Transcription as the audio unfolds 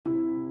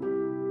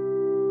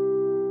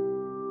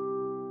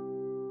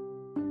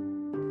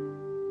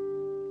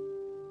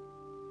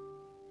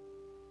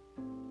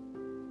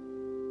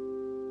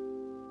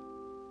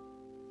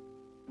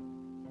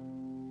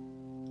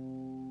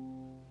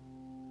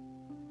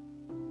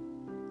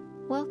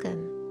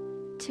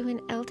Welcome to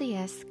an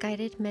LDS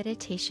guided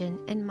meditation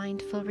and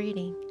mindful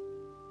reading,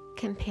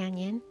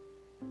 companion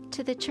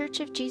to the Church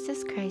of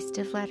Jesus Christ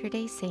of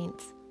Latter-day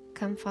Saints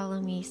Come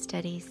Follow Me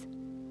studies.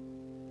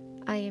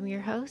 I am your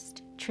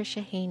host,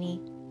 Tricia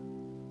Haney.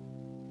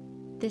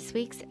 This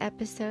week's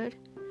episode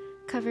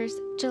covers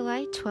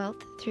July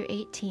 12th through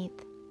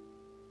 18th,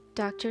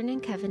 Doctrine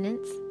and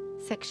Covenants,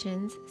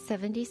 sections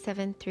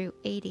 77 through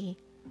 80.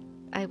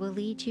 I will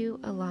lead you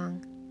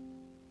along.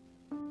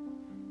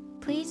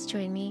 Please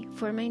join me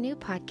for my new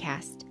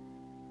podcast,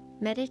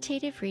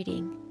 Meditative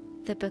Reading,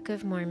 the Book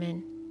of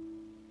Mormon.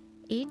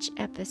 Each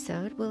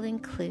episode will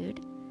include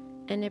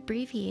an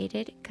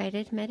abbreviated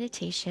guided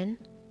meditation,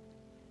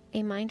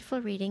 a mindful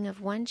reading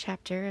of one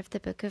chapter of the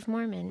Book of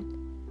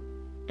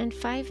Mormon, and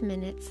 5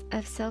 minutes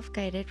of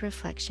self-guided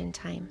reflection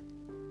time.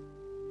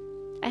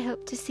 I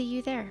hope to see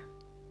you there.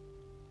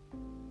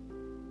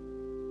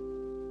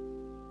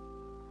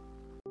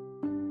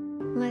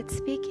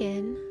 Let's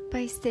begin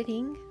by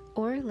sitting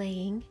or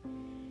laying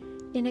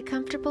in a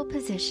comfortable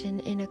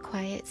position in a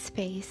quiet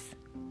space.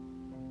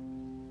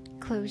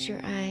 Close your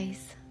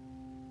eyes.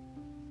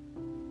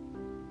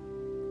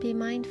 Be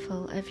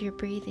mindful of your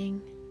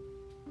breathing.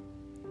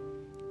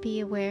 Be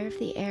aware of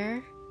the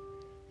air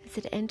as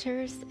it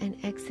enters and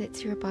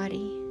exits your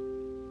body.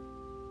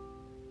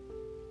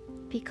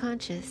 Be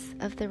conscious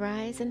of the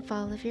rise and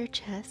fall of your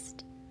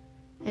chest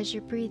as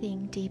your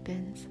breathing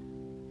deepens.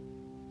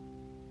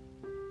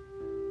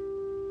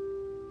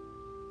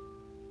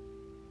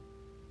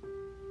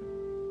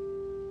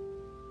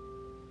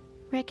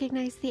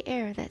 Recognize the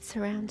air that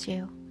surrounds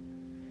you,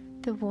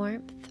 the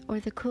warmth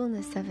or the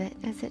coolness of it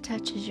as it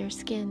touches your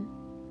skin.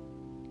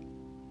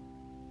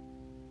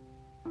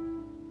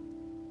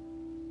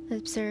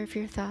 Observe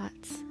your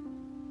thoughts.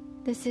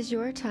 This is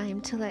your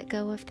time to let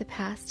go of the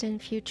past and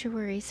future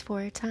worries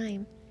for a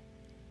time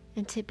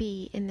and to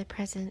be in the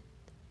present.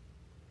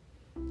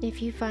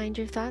 If you find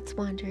your thoughts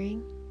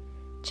wandering,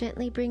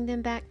 gently bring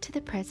them back to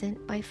the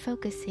present by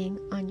focusing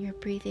on your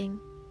breathing.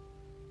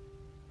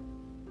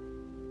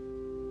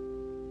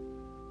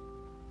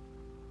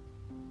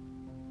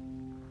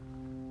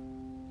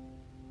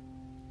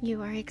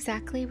 You are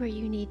exactly where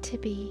you need to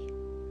be,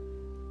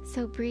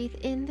 so breathe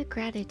in the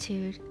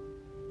gratitude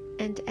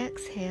and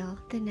exhale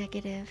the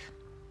negative.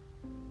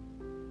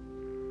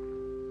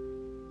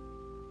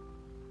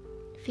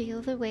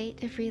 Feel the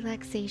weight of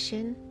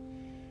relaxation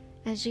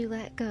as you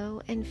let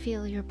go and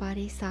feel your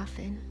body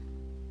soften.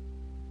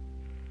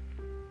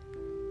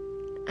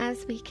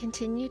 As we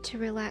continue to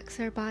relax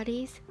our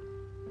bodies,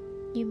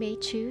 you may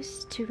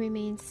choose to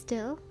remain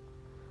still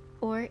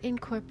or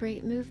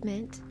incorporate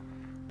movement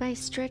by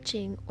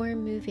stretching or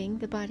moving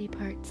the body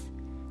parts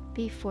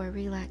before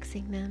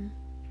relaxing them.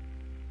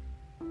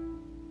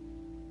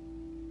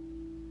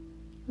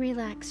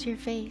 Relax your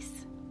face,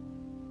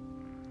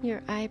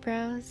 your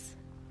eyebrows,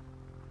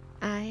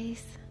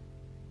 eyes,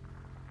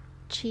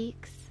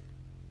 cheeks,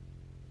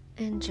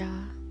 and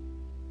jaw.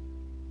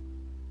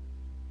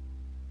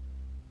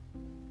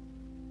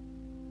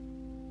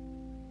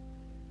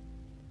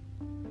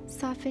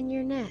 Soften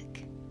your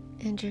neck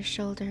and your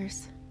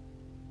shoulders.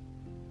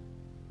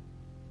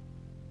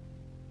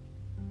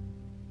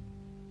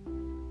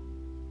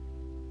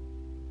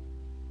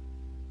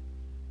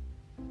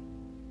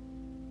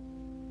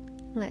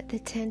 Let the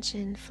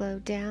tension flow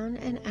down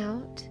and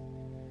out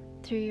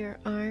through your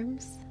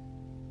arms,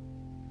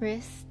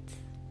 wrists,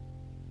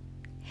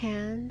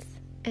 hands,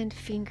 and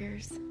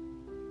fingers.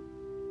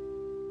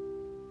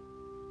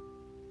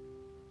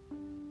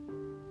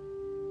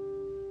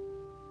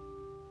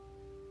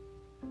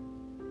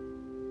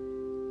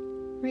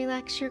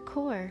 Relax your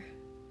core,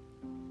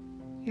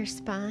 your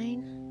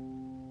spine,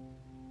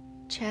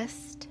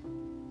 chest,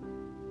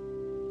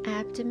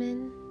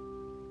 abdomen,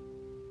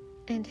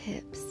 and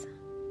hips.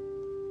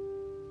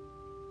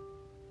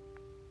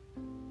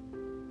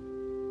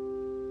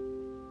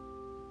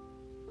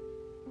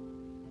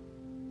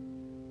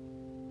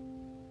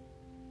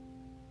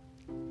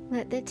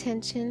 Let the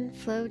tension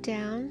flow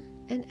down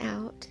and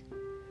out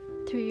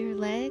through your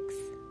legs,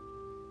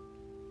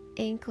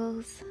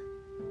 ankles,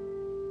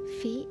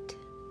 feet,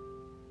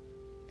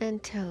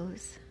 and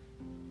toes.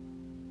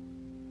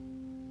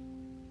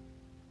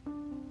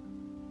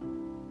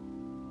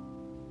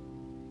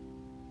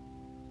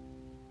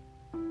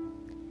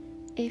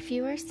 If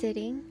you are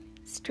sitting,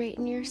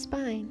 straighten your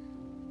spine,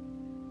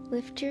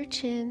 lift your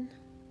chin,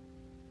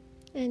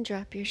 and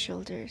drop your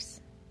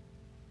shoulders.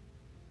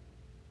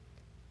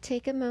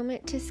 Take a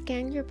moment to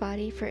scan your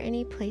body for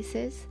any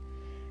places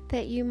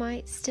that you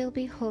might still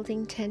be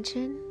holding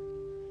tension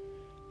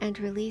and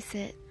release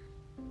it.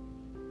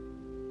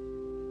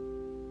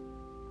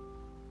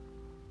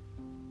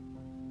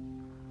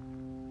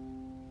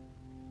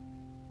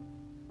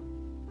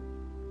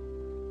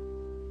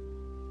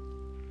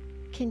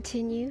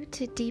 Continue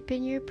to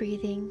deepen your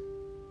breathing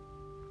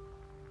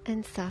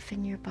and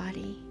soften your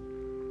body,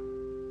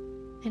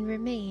 and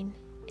remain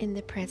in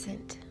the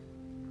present.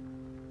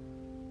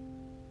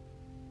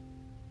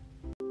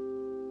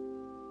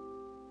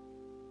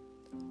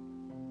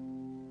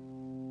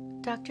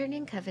 Doctrine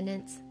and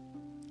Covenants,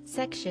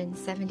 Section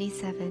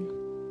 77.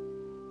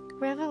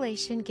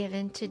 Revelation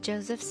given to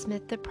Joseph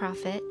Smith the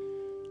prophet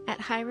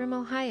at Hiram,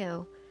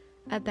 Ohio,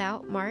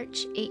 about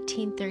March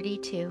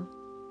 1832.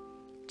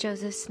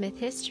 Joseph Smith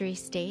history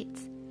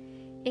states,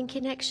 in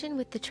connection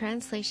with the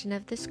translation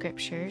of the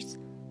Scriptures,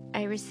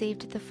 I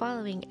received the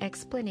following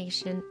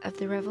explanation of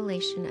the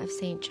revelation of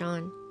St.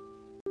 John.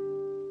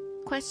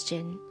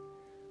 Question: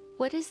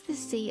 what is the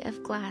sea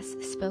of glass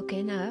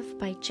spoken of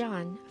by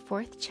John,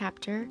 4th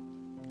chapter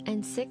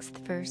and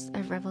 6th verse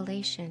of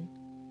Revelation?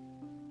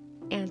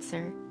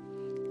 Answer: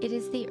 it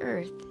is the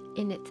earth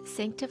in its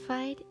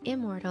sanctified,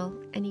 immortal,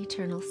 and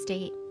eternal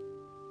state.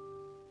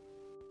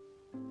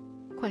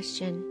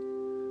 Question: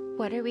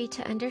 what are we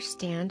to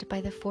understand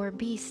by the 4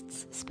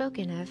 beasts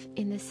spoken of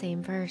in the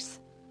same verse?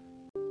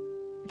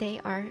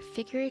 They are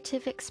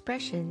figurative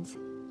expressions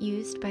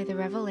used by the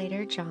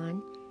Revelator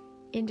John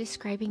in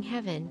describing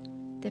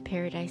heaven, the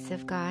paradise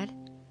of God,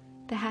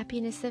 the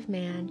happiness of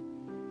man,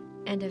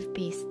 and of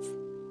beasts,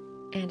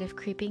 and of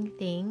creeping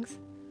things,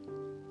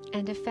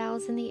 and of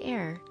fowls in the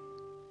air,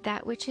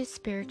 that which is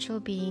spiritual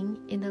being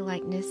in the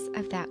likeness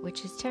of that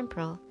which is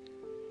temporal,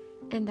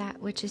 and that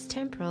which is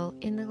temporal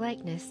in the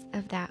likeness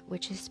of that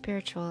which is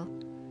spiritual,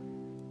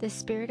 the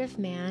spirit of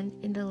man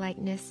in the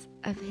likeness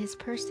of his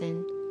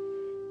person,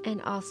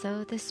 and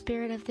also the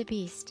spirit of the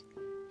beast,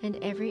 and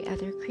every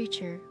other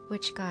creature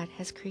which God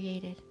has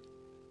created.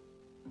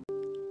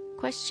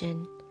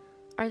 Question: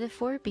 are the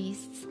 4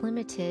 beasts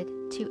limited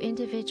to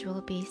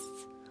individual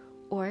beasts,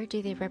 or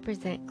do they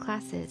represent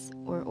classes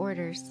or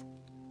orders?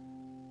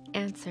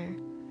 Answer: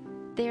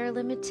 they are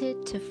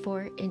limited to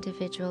 4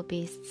 individual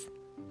beasts,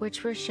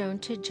 which were shown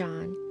to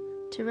John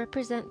to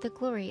represent the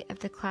glory of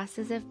the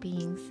classes of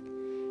beings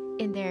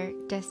in their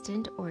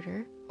destined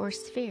order or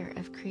sphere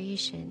of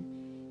creation,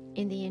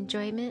 in the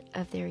enjoyment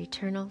of their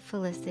eternal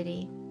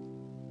felicity.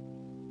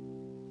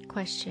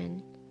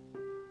 Question: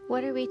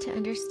 what are we to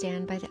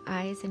understand by the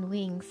eyes and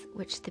wings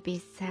which the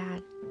beasts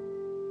had?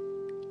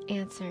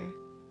 Answer: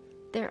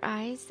 their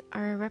eyes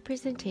are a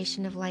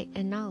representation of light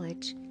and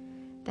knowledge,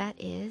 that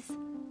is,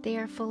 they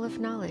are full of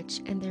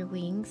knowledge, and their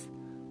wings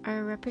are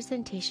a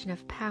representation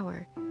of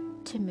power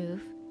to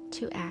move,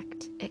 to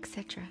act,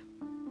 etc.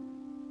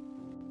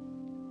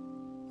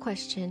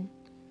 Question: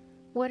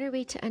 what are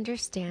we to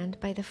understand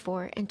by the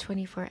 4 and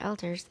 24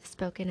 elders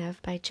spoken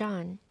of by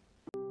John?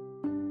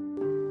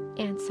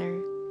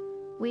 Answer: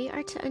 we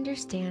are to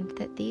understand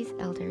that these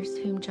elders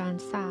whom John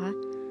saw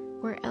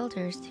were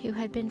elders who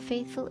had been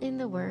faithful in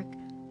the work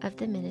of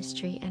the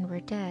ministry and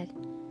were dead,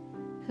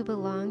 who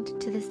belonged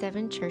to the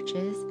 7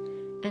 churches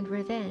and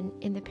were then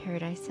in the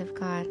paradise of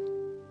God.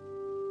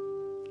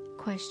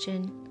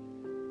 Question: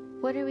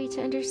 what are we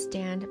to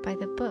understand by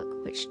the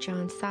book which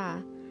John saw,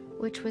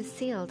 which was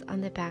sealed on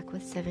the back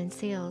with 7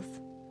 seals?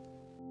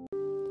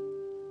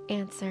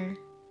 Answer: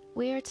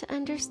 we are to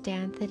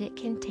understand that it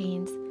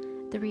contains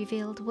the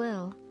revealed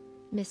will,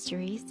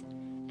 mysteries,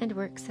 and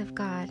works of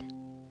God,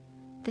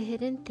 the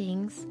hidden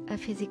things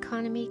of his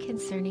economy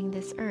concerning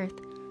this earth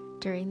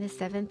during the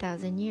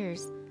 7,000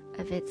 years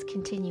of its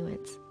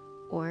continuance,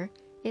 or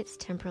its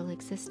temporal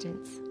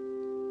existence.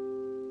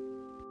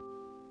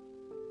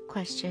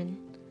 Question: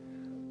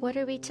 what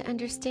are we to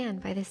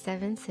understand by the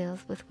 7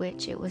 seals with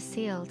which it was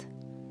sealed?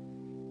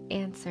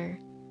 Answer: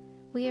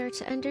 we are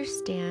to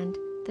understand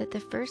that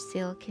the first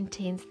seal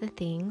contains the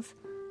things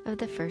of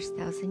the first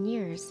 1,000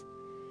 years,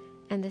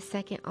 and the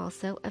second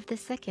also of the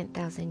second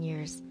 1,000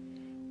 years,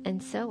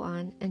 and so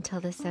on until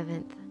the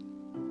 7th.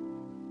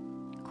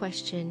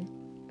 Question: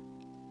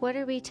 what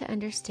are we to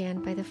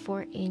understand by the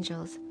 4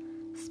 angels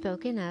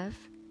spoken of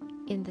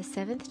in the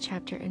 7th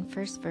chapter and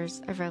 1st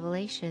verse of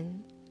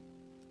Revelation?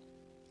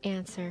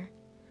 Answer: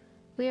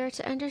 we are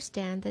to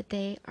understand that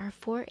they are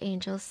 4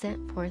 angels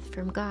sent forth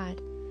from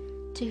God,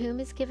 to whom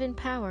is given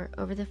power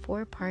over the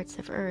 4 parts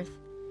of earth,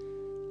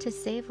 to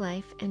save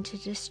life and to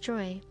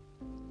destroy.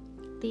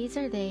 These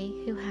are they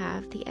who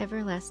have the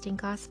everlasting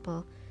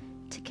gospel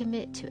to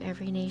commit to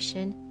every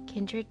nation,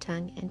 kindred,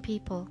 tongue, and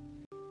people,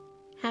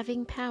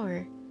 having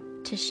power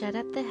to shut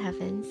up the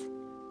heavens,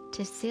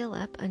 to seal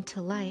up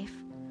unto life,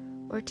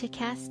 or to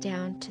cast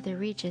down to the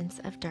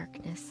regions of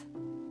darkness.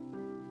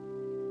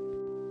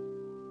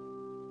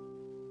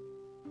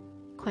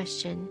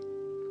 Question: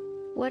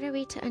 what are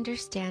we to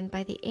understand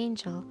by the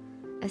angel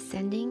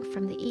ascending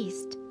from the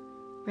east?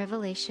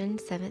 Revelation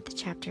 7th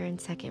chapter and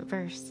 2nd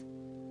verse.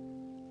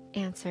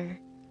 Answer: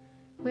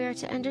 we are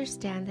to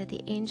understand that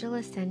the angel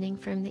ascending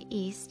from the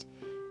east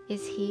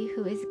is he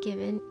who is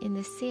given in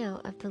the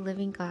seal of the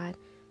living God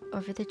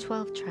over the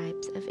 12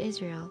 tribes of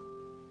Israel.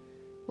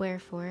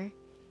 Wherefore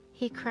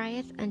he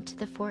crieth unto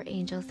the 4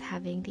 angels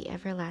having the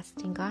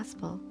everlasting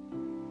gospel,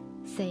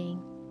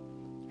 saying,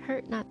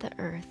 hurt not the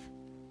earth,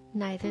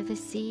 neither the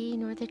sea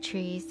nor the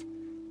trees,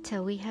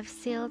 till we have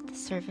sealed the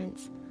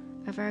servants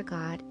of our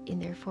God in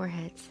their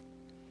foreheads.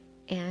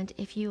 And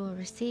if you will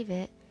receive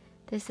it,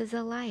 this is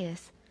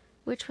Elias,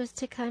 which was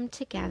to come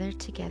to gather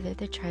together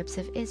the tribes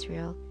of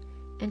Israel,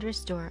 and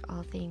restore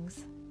all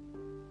things.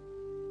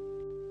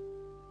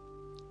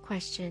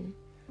 Question: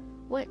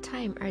 what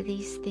time are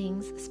these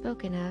things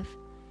spoken of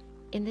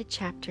in the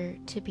chapter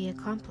to be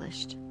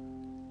accomplished?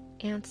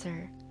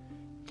 Answer: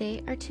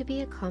 they are to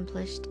be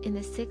accomplished in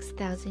the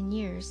 6,000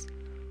 years,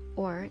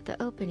 or the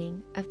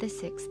opening of the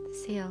sixth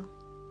seal.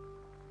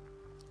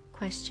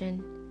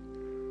 Question: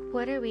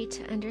 what are we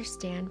to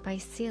understand by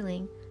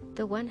sealing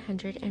the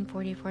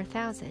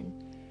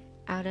 144,000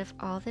 out of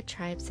all the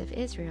tribes of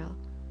Israel,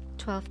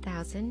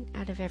 12,000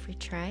 out of every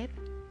tribe?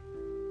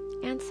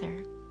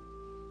 Answer: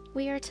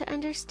 we are to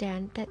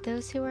understand that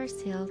those who are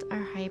sealed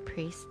are high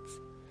priests,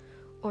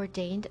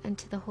 ordained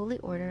unto the holy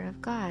order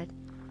of God,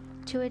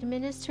 to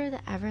administer the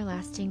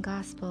everlasting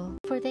gospel.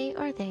 For they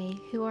are they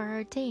who are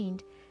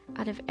ordained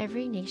out of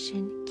every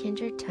nation,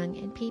 kindred, tongue,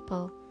 and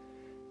people,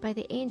 by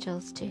the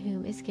angels to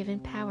whom is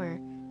given power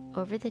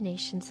over the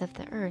nations of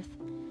the earth,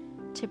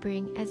 to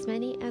bring as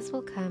many as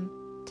will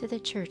come to the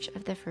church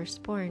of the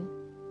firstborn.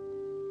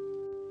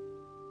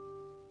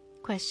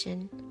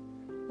 Question: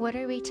 what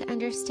are we to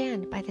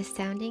understand by the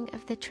sounding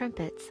of the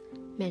trumpets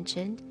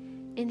mentioned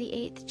in the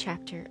 8th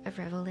chapter of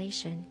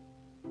Revelation?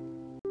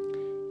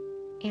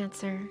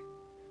 Answer: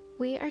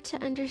 we are to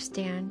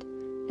understand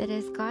that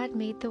as God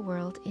made the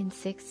world in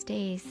 6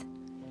 days,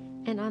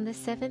 and on the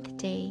 7th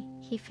day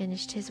he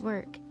finished his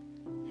work,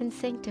 and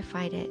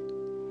sanctified it,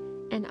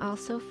 and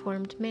also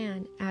formed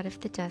man out of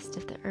the dust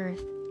of the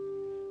earth,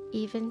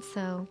 even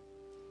so,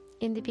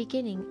 in the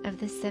beginning of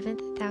the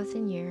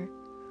 7,000 year,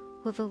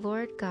 will the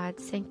Lord God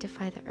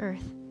sanctify the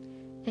earth,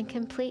 and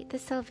complete the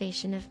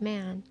salvation of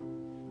man,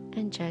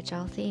 and judge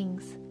all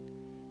things,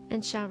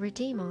 and shall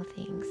redeem all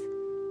things,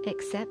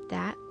 except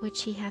that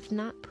which he hath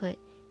not put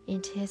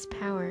into his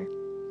power,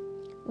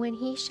 when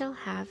he shall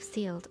have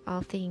sealed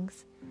all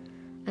things,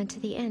 unto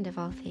the end of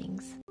all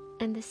things.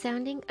 And the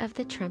sounding of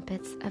the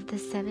trumpets of the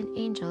 7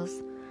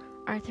 angels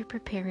are the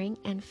preparing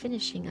and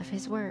finishing of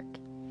his work,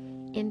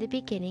 in the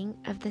beginning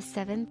of the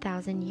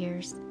 7,000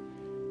 years,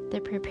 the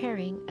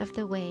preparing of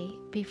the way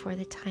before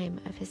the time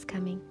of his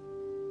coming.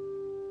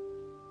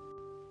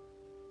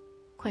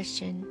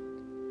 Question: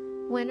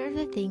 when are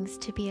the things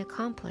to be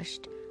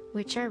accomplished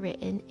which are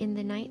written in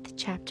the 9th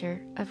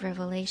chapter of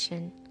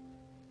Revelation?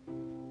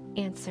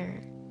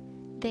 Answer: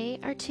 they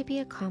are to be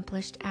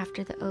accomplished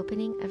after the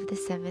opening of the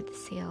 7th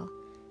seal,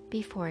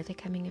 before the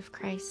coming of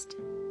Christ.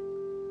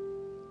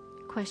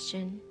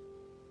 Question: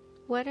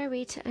 what are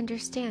we to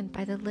understand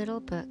by the little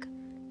book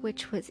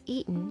which was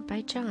eaten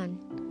by John,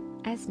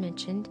 as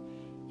mentioned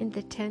in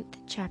the 10th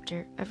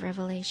chapter of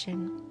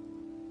Revelation?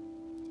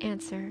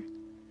 Answer: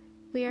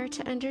 we are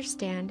to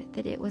understand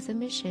that it was a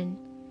mission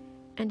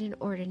and an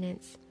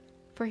ordinance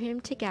for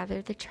him to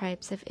gather the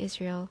tribes of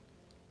Israel.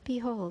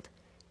 Behold,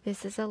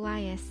 this is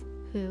Elias,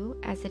 who,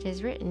 as it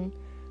is written,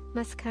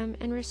 must come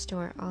and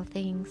restore all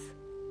things.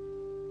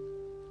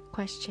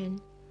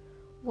 Question: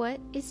 what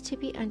is to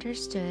be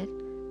understood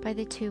by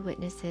the 2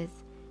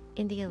 witnesses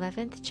in the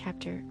 11th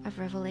chapter of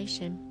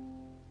Revelation?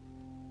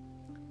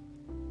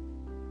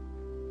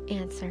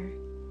 Answer: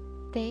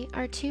 they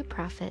are 2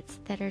 prophets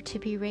that are to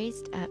be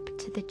raised up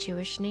to the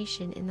Jewish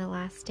nation in the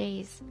last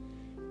days,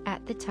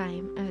 at the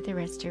time of the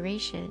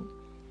restoration,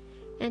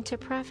 and to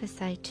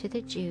prophesy to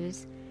the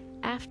Jews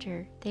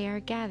after they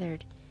are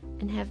gathered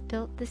and have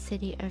built the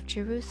city of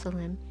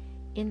Jerusalem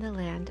in the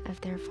land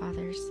of their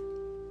fathers.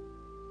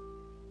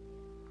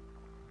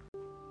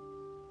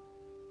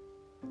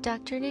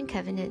 Doctrine and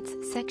Covenants,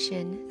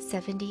 Section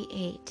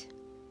 78.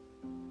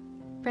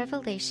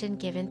 Revelation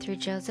given through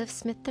Joseph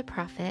Smith the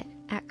prophet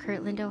at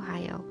Kirtland,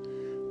 Ohio,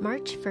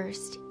 March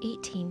 1st,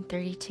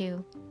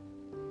 1832.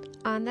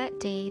 On that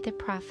day, the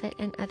prophet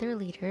and other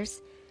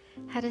leaders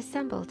had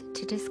assembled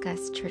to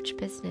discuss church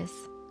business.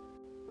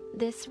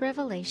 This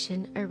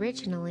revelation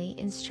originally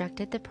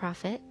instructed the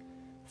prophet,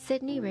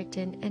 Sidney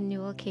Rigdon and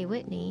Newell K.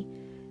 Whitney,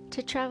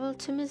 to travel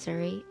to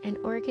Missouri and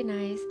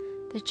organize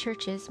the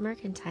church's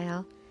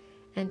mercantile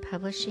and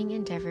publishing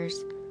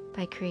endeavors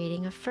by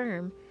creating a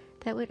firm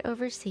that would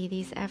oversee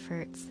these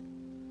efforts,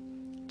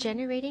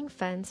 generating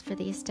funds for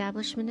the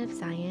establishment of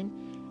Zion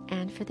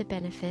and for the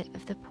benefit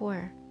of the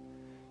poor.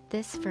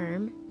 This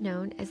firm,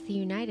 known as the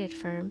United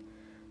Firm,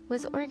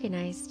 was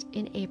organized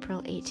in April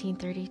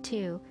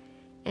 1832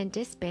 and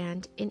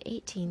disbanded in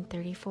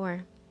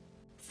 1834.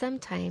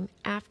 Sometime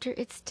after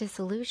its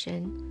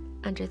dissolution,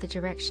 under the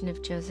direction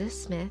of Joseph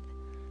Smith,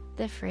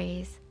 the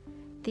phrase,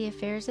 "the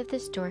affairs of the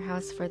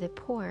storehouse for the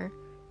poor,"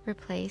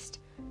 replaced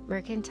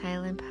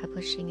 "mercantile and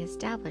publishing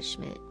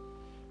establishment"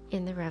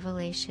 in the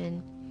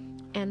Revelation,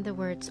 and the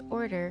words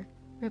 "order"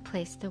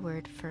 replaced the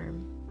word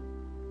 "firm."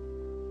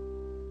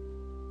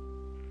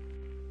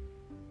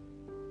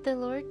 The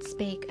Lord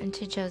spake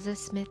unto Joseph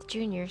Smith,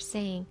 Jr.,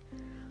 saying,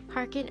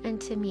 Hearken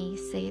unto me,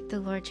 saith the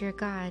Lord your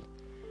God,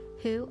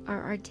 who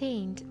are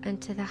ordained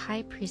unto the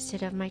high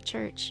priesthood of my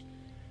church,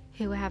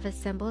 who have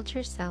assembled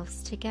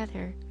yourselves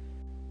together,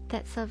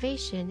 that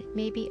salvation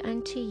may be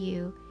unto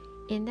you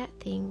in that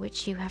thing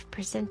which you have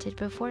presented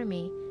before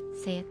me,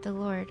 saith the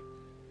Lord.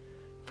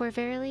 For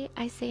verily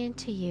I say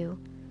unto you,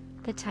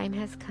 the time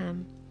has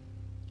come,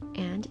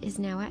 and is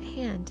now at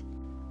hand,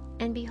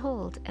 and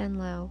behold, and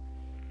lo,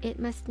 it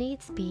must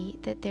needs be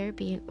that there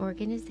be an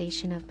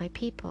organization of my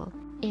people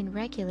in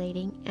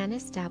regulating and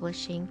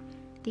establishing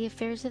the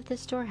affairs of the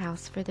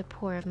storehouse for the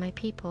poor of my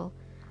people,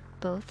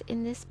 both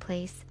in this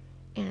place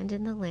and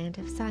in the land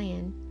of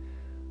Zion,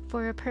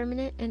 for a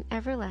permanent and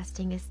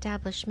everlasting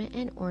establishment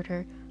and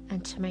order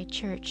unto my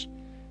church,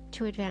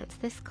 to advance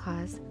this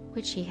cause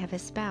which ye have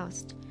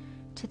espoused,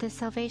 to the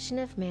salvation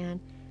of man,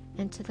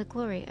 and to the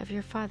glory of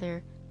your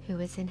Father who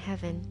is in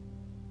heaven.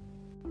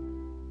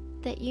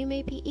 That you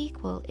may be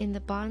equal in the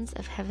bonds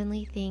of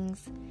heavenly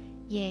things,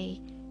 yea,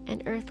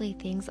 and earthly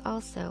things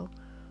also,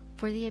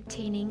 for the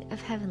obtaining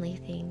of heavenly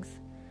things.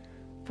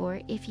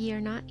 For if ye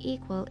are not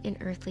equal in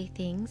earthly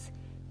things,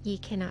 ye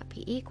cannot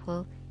be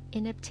equal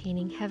in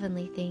obtaining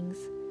heavenly things.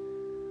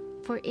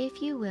 For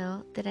if you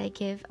will that I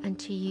give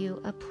unto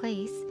you a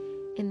place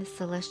in the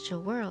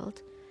celestial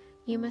world,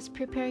 you must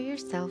prepare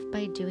yourself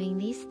by doing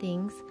these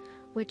things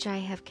which I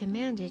have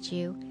commanded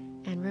you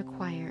and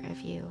require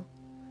of you.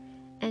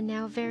 And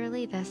now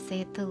verily thus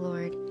saith the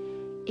Lord,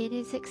 it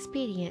is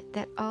expedient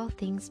that all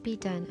things be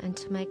done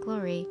unto my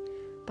glory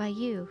by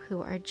you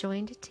who are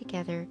joined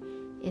together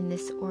in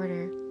this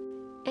order.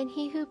 And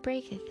he who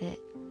breaketh it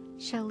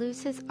shall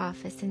lose his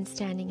office in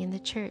standing in the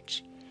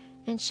church,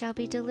 and shall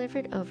be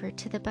delivered over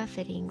to the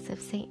buffetings of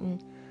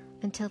Satan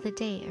until the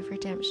day of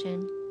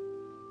redemption.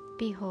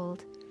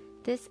 Behold,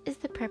 this is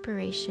the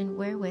preparation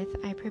wherewith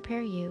I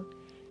prepare you,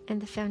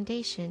 and the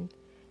foundation,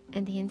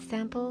 and the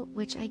ensample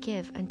which I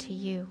give unto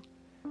you,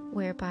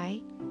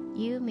 whereby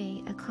you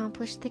may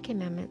accomplish the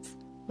commandments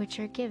which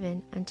are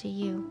given unto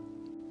you.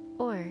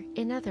 Or,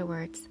 in other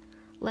words,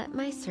 let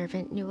my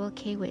servant Newell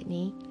K.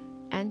 Whitney,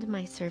 and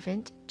my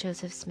servant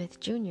Joseph Smith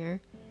Jr.,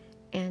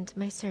 and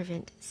my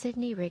servant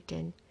Sidney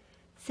Rigdon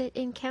sit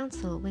in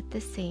council with the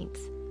saints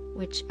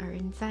which are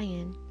in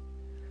Zion.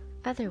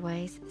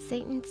 Otherwise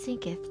Satan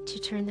seeketh to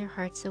turn their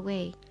hearts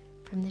away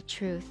from the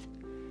truth,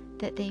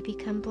 that they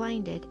become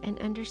blinded and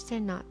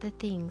understand not the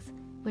things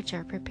which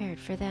are prepared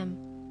for them.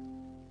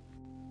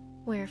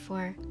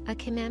 Wherefore a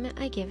commandment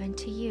I give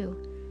unto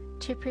you,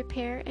 to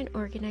prepare and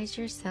organize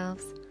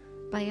yourselves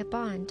by a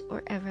bond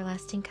or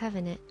everlasting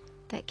covenant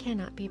that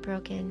cannot be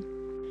broken.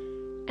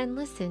 And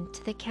listen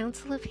to the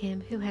counsel of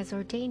him who has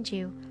ordained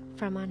you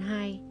from on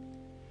high,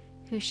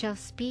 who shall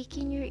speak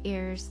in your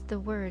ears the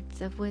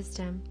words of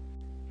wisdom,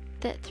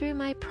 that through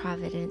my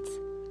providence,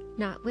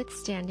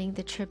 notwithstanding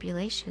the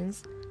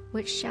tribulations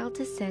which shall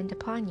descend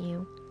upon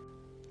you,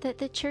 that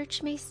the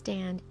church may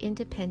stand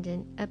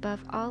independent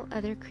above all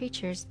other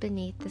creatures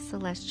beneath the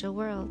celestial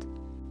world,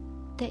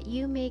 that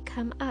you may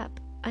come up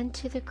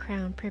unto the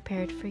crown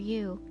prepared for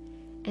you,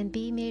 and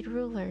be made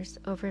rulers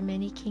over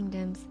many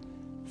kingdoms,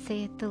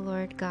 saith the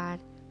Lord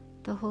God,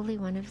 the Holy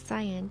One of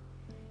Zion,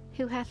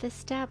 who hath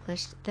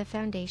established the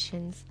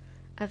foundations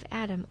of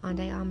Adam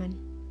Ondiaman,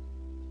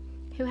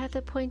 who hath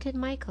appointed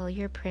Michael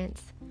your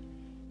prince,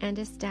 and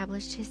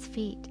established his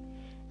feet,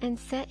 and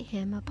set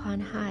him upon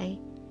high,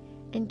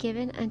 and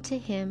given unto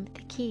him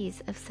the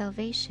keys of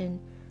salvation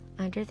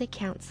under the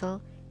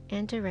counsel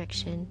and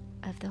direction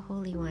of the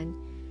Holy One,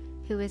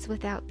 who is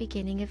without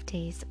beginning of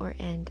days or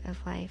end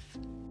of life.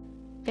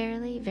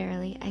 Verily,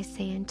 verily, I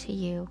say unto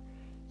you,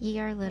 ye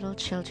are little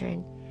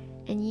children,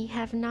 and ye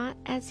have not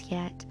as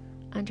yet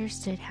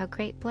understood how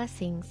great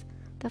blessings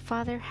the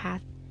Father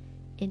hath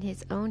in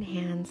his own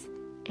hands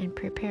and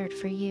prepared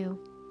for you.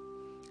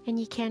 And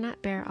ye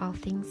cannot bear all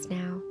things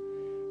now.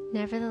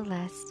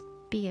 Nevertheless,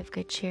 be of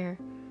good cheer,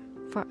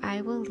 for I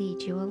will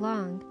lead you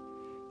along.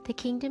 The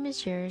kingdom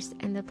is yours,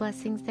 and the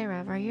blessings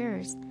thereof are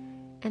yours,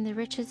 and the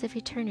riches of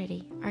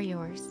eternity are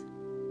yours.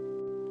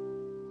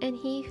 And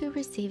he who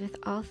receiveth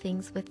all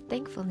things with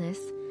thankfulness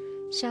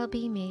shall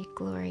be made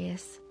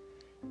glorious,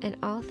 and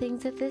all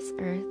things of this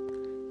earth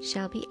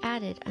shall be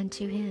added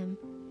unto him,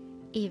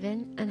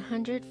 even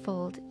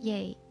 100-fold,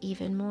 yea,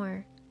 even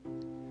more.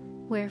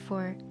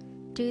 Wherefore,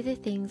 do the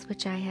things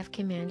which I have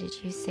commanded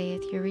you,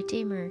 saith your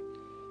Redeemer,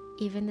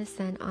 even the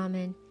Son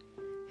Amen,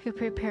 who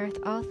prepareth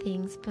all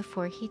things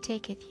before he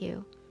taketh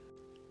you.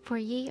 For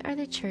ye are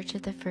the church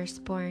of the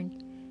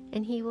firstborn,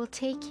 and he will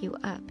take you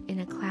up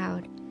in a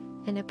cloud,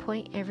 and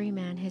appoint every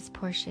man his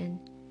portion.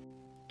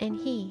 And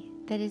he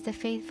that is a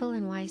faithful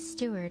and wise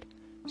steward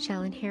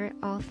shall inherit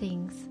all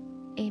things.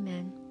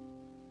 Amen.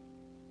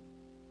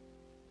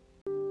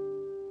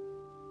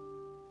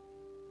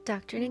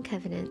 Doctrine and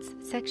Covenants,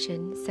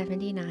 Section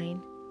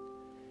 79.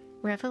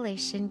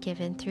 Revelation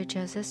given through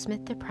Joseph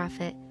Smith the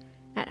prophet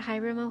at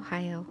Hiram,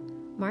 Ohio,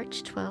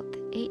 March 12,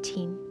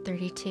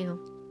 1832.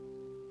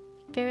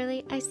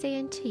 Verily I say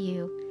unto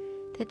you,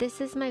 that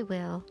this is my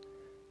will,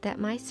 that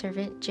my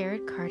servant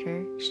Jared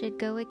Carter should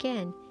go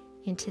again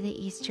into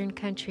the eastern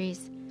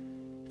countries,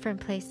 from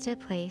place to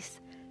place,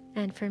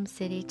 and from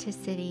city to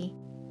city,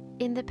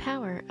 in the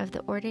power of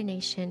the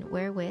ordination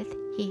wherewith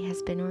he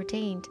has been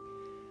ordained,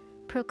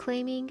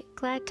 proclaiming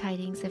glad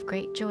tidings of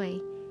great joy,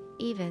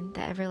 even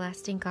the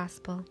everlasting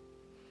gospel.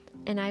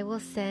 And I will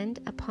send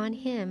upon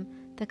him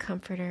the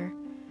Comforter,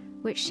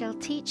 which shall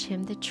teach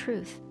him the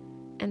truth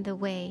and the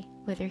way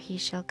whither he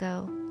shall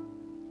go.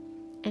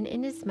 And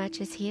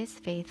inasmuch as he is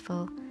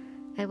faithful,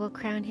 I will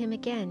crown him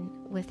again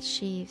with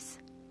sheaves.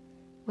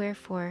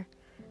 Wherefore,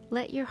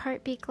 let your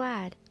heart be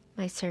glad,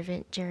 my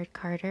servant Jared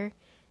Carter,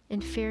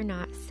 and fear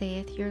not,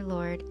 saith your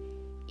Lord,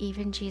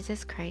 even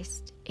Jesus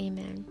Christ.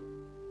 Amen.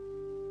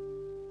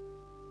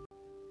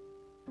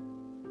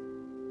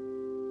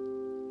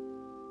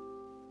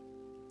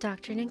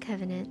 Doctrine and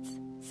Covenants,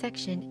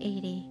 Section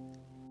 80.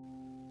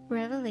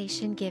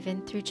 Revelation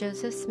given through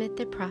Joseph Smith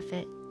the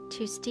prophet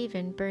to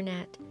Stephen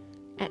Burnett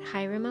at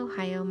Hiram,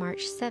 Ohio,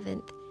 March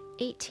 7th,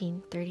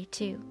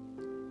 1832.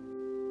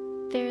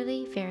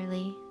 Verily,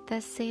 verily,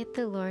 thus saith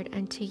the Lord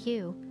unto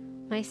you,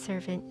 my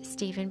servant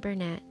Stephen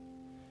Burnett,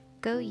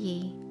 Go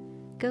ye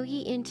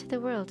into the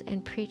world,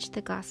 and preach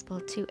the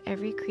gospel to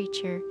every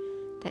creature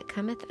that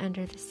cometh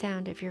under the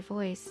sound of your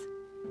voice.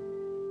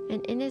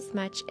 And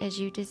inasmuch as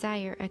you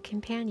desire a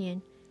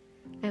companion,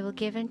 I will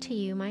give unto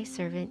you my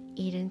servant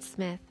Eden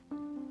Smith.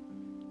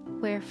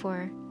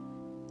 Wherefore,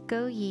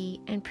 go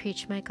ye and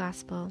preach my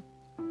gospel,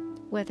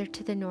 whether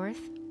to the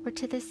north or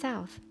to the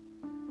south,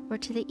 or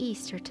to the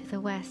east or to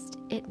the west,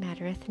 it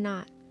mattereth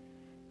not,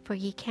 for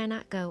ye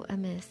cannot go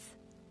amiss.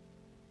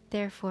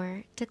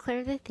 Therefore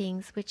declare the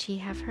things which ye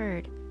have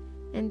heard,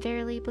 and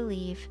verily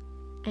believe,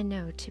 and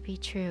know to be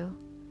true.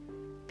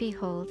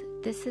 Behold,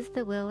 this is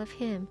the will of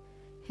him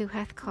who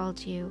hath called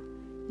you,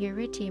 your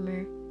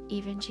Redeemer,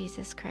 even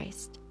Jesus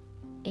Christ.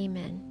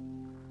 Amen.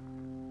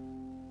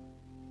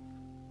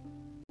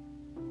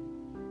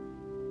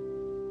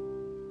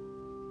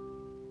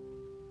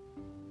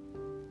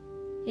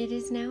 It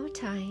is now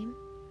time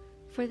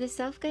for the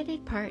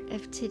self-guided part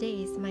of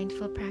today's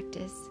mindful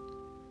practice.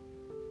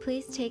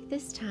 Please take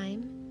this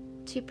time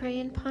to pray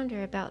and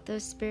ponder about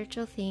those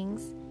spiritual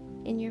things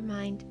in your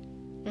mind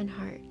and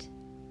heart.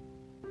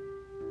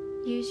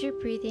 Use your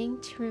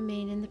breathing to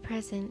remain in the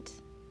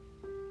present.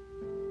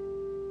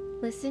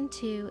 Listen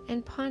to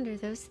and ponder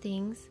those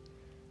things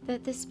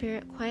that the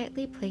Spirit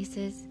quietly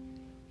places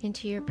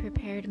into your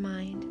prepared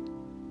mind.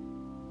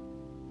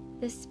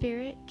 The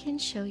Spirit can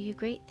show you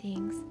great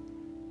things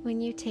when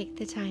you take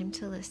the time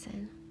to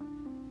listen.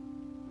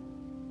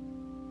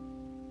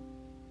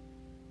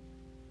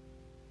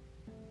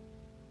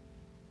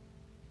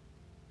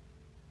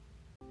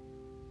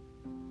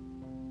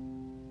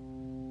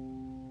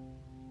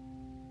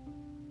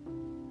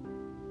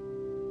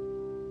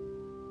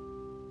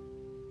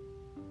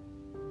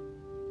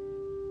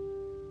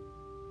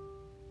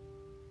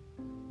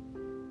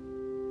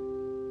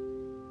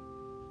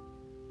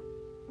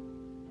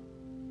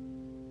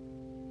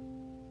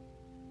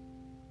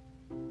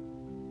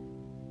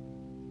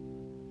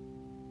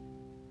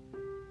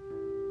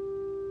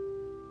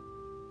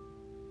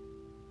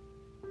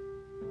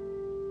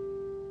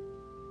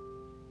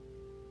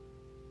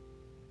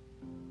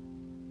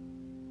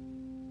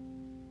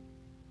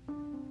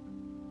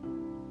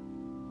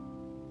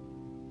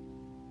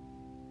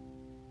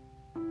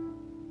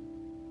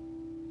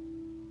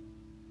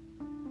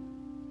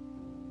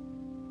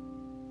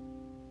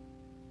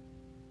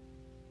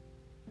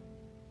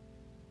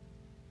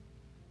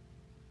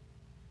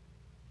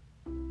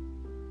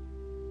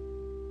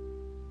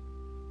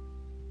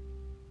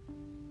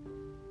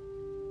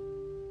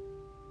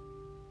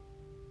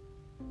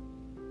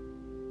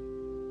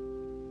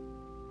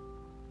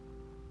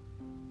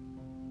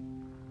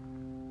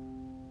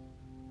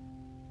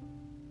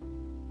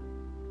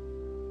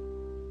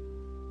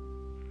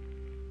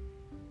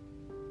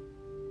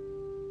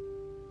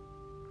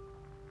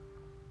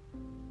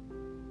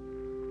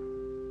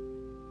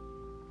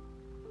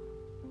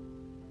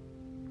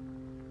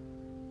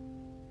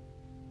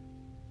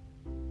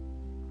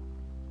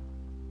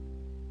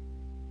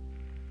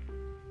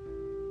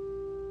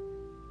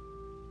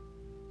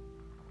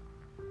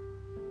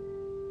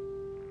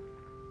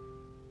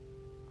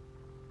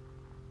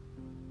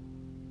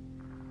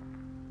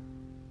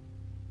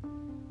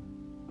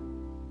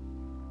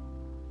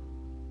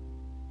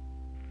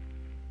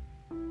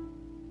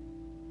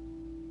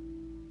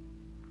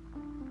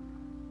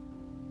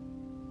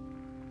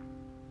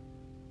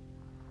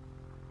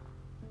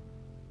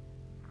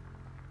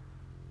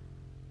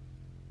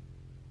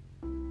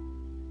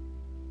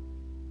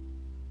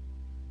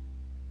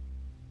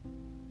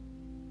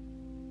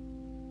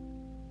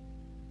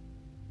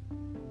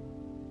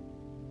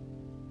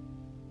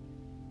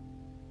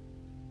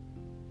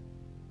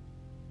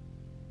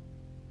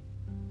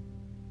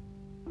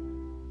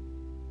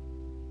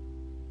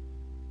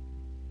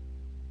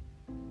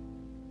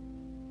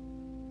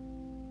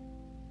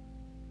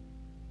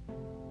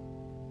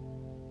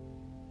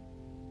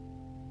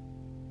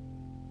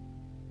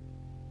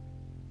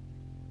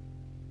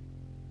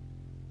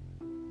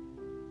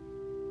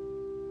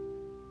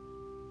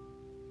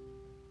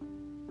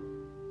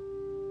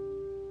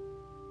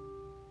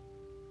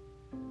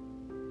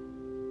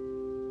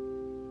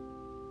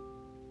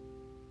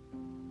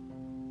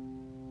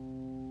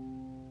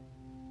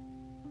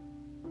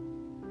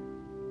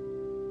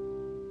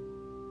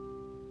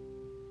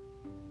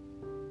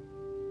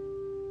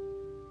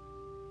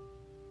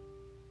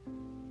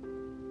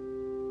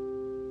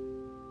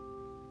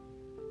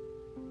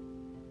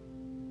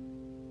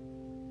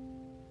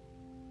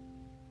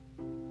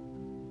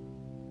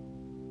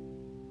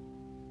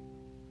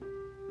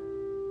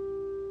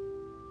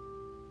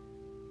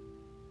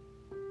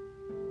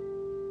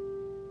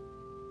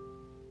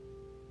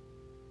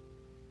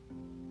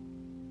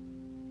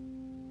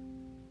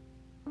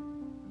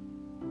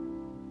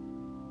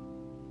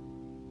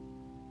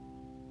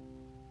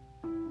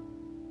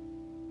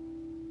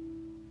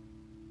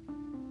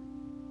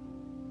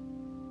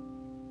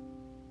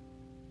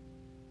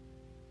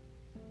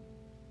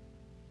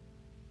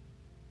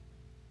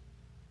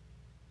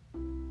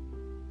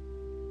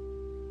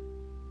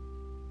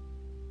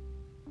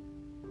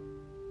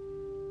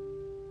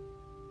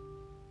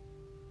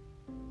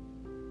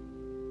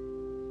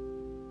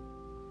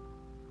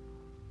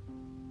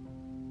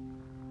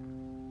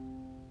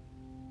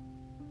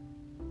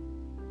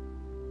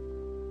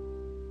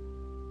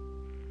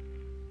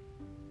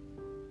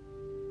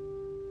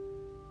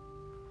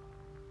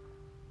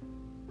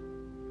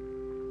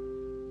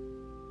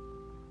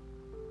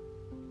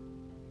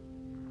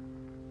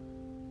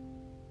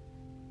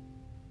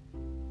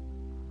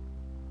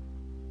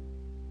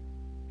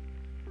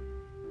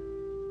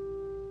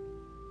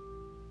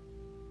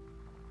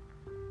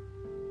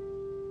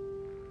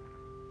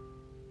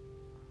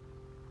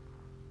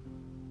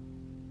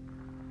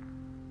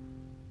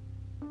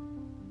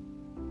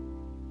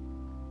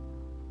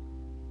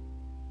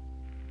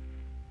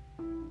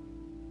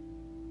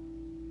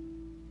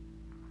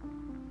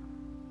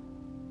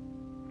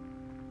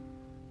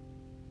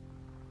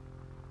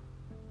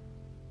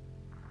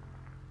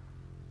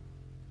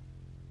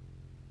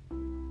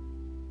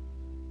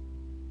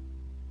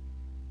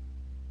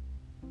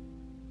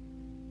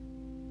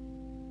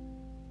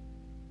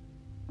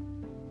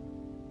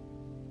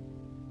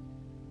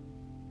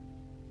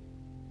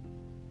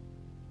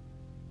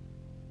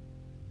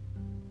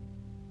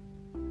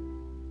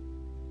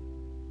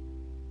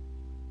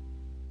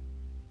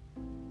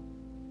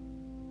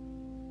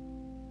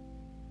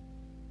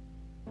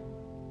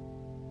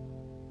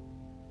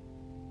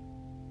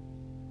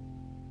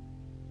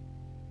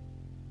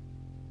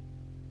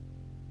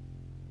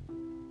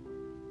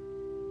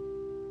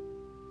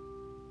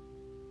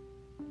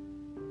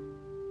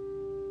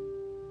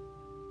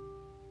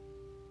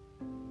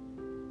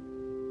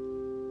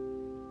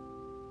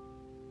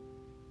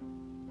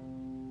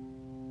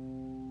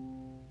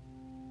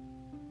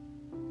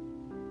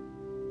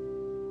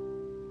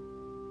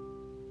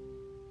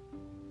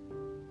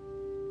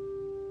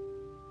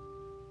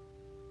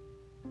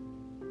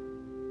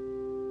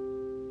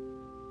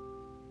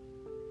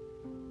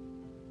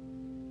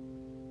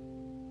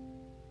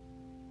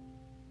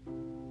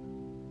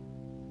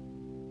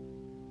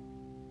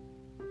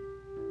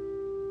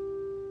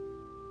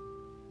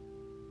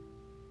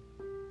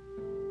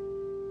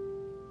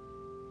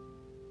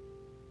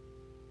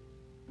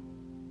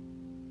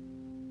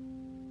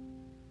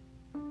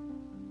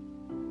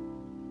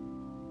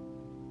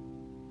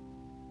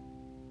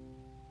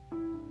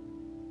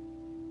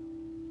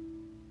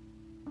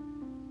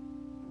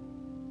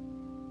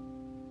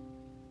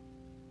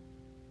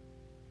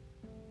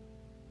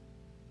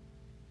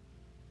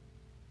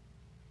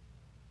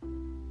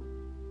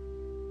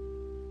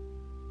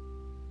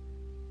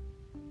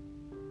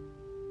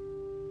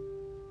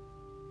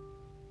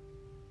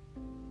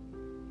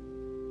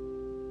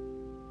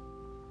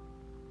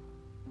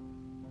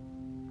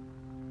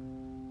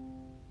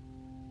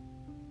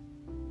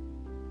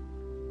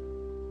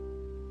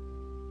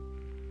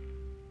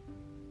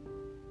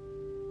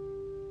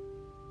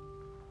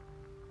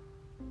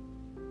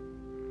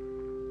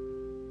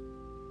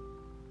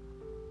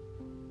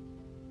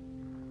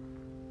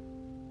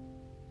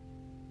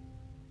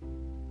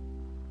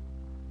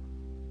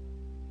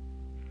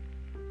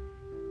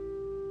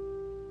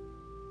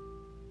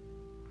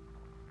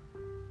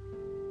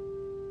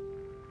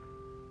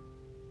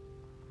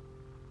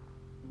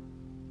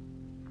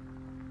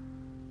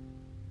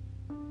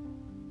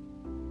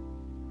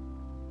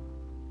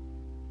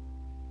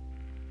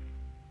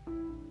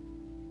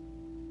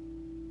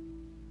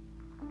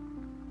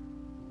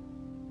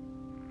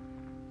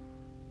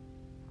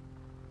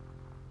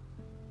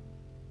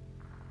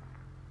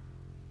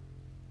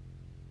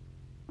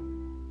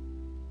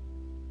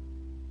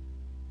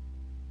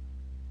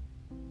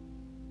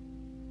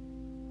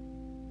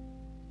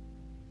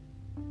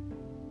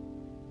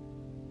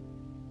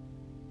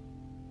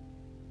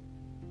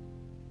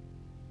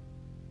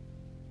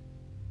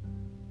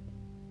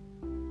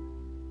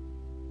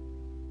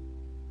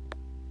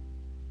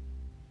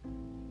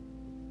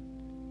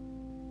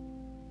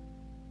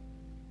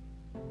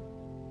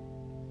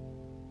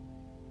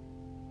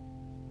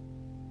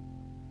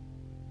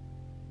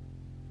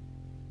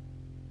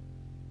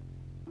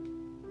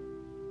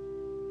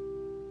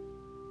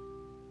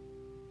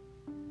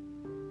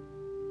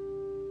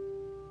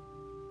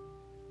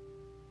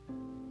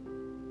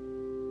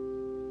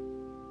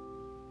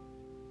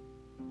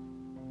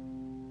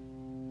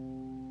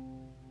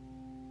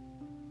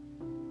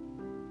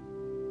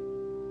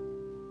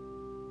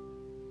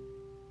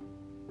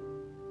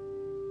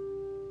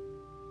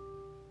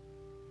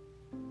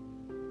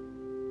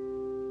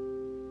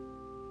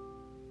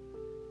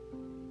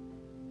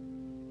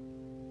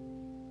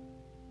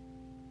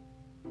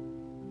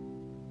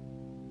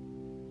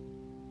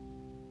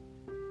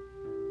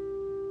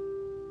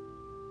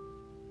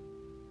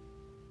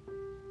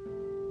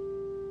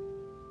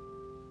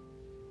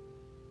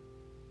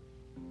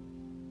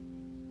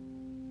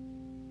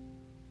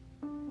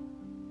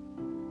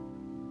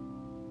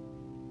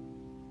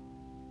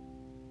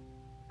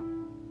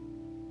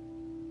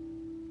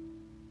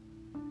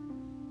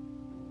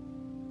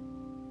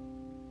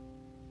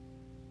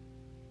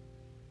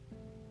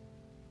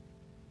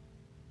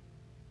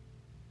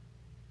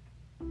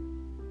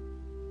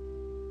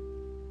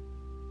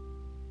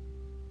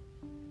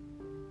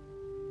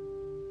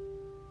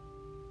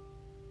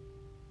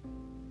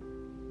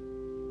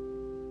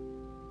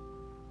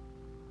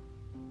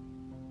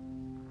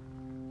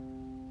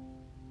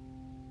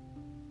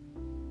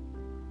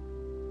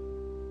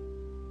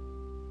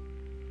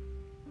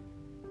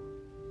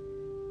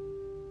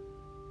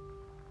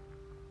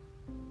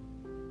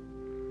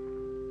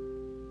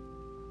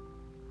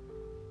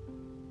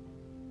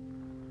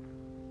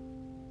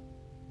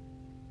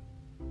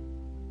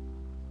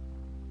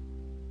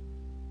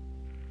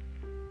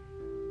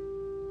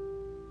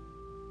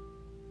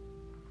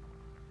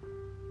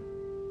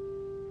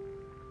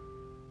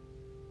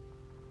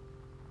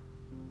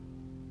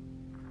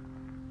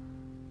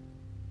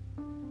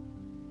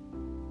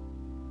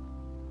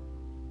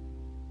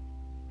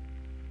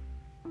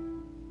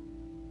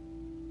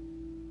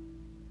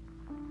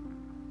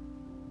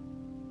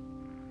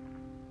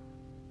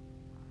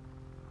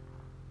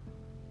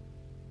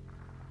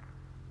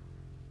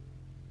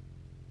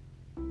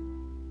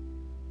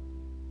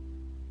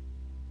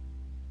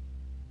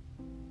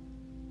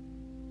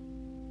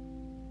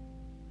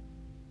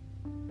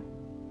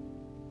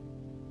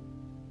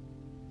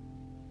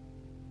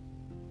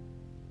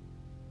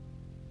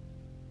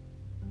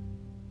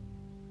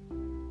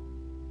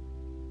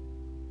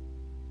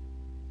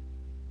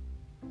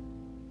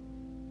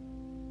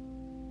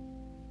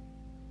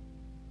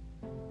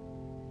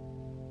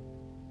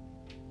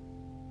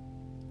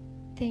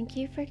 Thank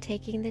you for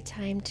taking the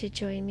time to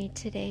join me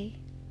today.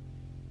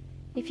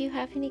 If you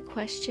have any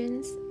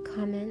questions,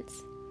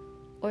 comments,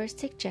 or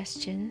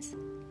suggestions,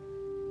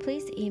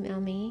 please email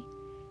me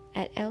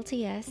at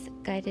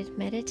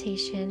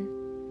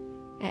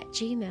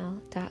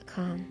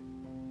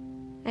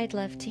ldsguidedmeditation@gmail.com. I'd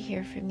love to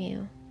hear from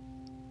you.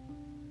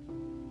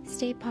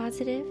 Stay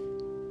positive,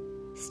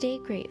 stay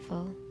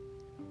grateful,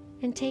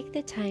 and take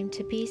the time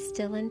to be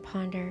still and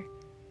ponder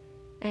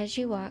as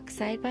you walk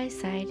side by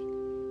side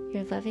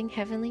your loving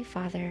Heavenly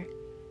Father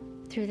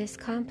through this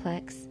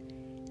complex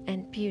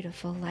and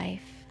beautiful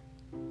life.